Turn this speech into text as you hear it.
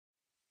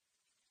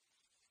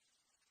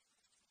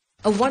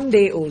A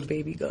one-day-old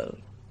baby girl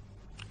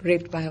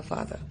raped by her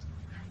father.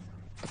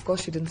 Of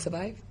course, she didn't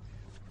survive.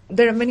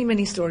 There are many,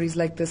 many stories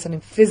like this,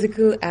 and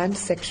physical and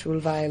sexual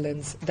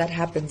violence that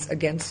happens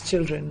against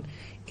children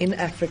in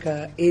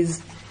Africa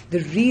is the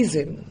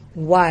reason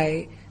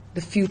why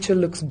the future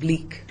looks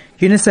bleak.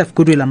 UNICEF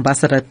Goodwill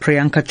Ambassador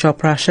Priyanka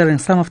Chopra sharing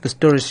some of the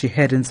stories she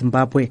heard in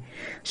Zimbabwe.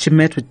 She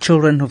met with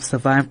children who've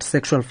survived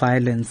sexual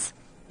violence.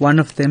 One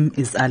of them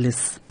is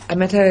Alice. I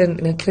met her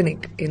in a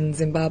clinic in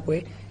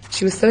Zimbabwe.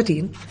 She was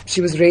 13.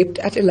 She was raped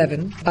at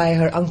 11 by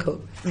her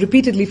uncle,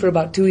 repeatedly for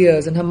about 2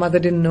 years, and her mother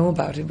didn't know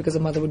about it because her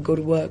mother would go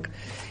to work,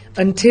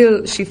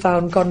 until she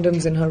found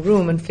condoms in her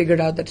room and figured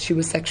out that she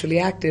was sexually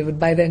active. But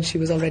by then she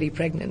was already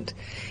pregnant.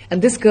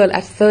 And this girl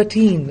at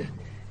 13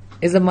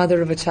 is a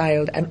mother of a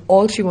child, and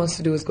all she wants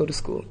to do is go to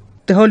school.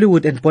 The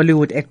Hollywood and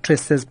Bollywood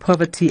actress says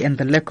poverty and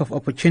the lack of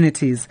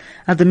opportunities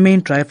are the main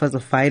drivers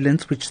of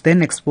violence, which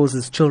then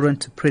exposes children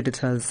to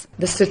predators.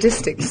 The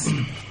statistics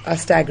are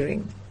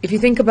staggering. If you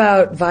think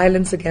about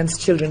violence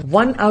against children,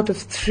 1 out of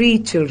 3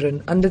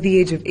 children under the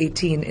age of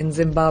 18 in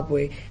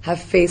Zimbabwe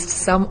have faced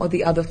some or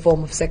the other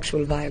form of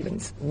sexual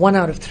violence. 1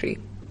 out of 3.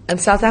 In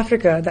South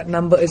Africa, that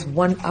number is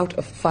 1 out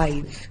of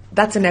 5.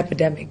 That's an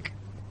epidemic.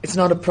 It's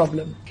not a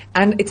problem.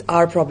 And it's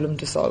our problem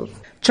to solve.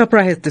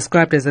 Chopra has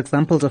described as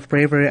examples of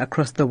bravery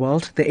across the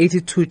world the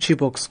 82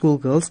 Chibok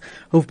schoolgirls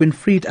who've been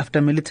freed after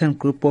militant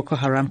group Boko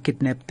Haram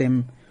kidnapped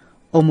them.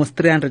 Almost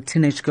 300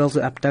 teenage girls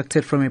were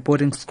abducted from a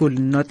boarding school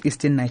in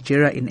northeastern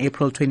Nigeria in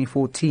April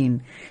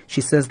 2014.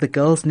 She says the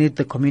girls need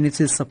the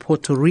community's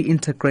support to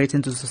reintegrate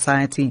into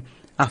society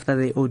after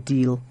the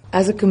ordeal.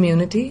 As a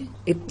community,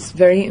 it's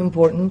very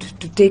important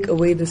to take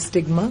away the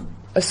stigma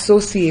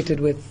associated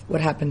with what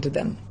happened to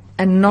them,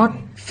 and not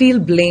feel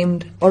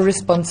blamed or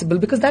responsible,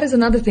 because that is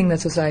another thing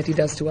that society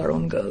does to our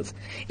own girls.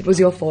 It was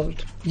your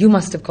fault. You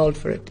must have called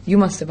for it. You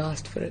must have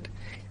asked for it.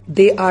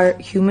 They are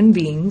human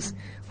beings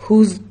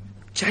whose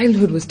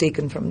childhood was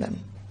taken from them,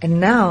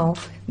 and now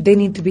they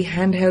need to be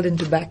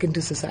handheld back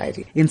into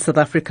society. In South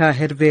Africa,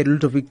 Hervé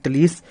Ludovic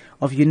Delis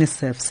of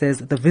UNICEF says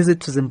the visit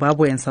to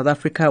Zimbabwe and South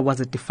Africa was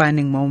a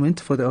defining moment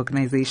for the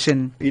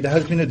organization. It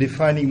has been a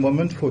defining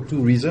moment for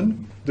 2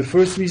 reasons. The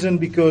first reason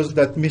because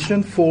that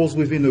mission falls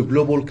within a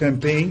global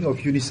campaign of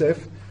UNICEF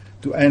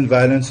to end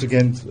violence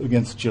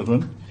against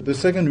children. The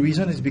second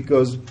reason is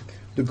because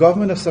the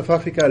government of South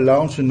Africa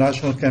launched a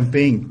national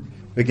campaign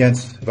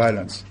against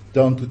violence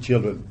done to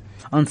children.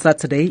 On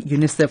Saturday,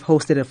 UNICEF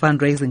hosted a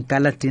fundraising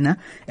gala dinner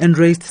and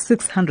raised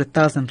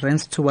 600,000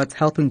 rands towards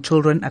helping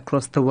children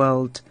across the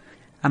world.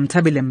 I'm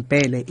Tabile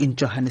Mbele in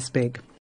Johannesburg.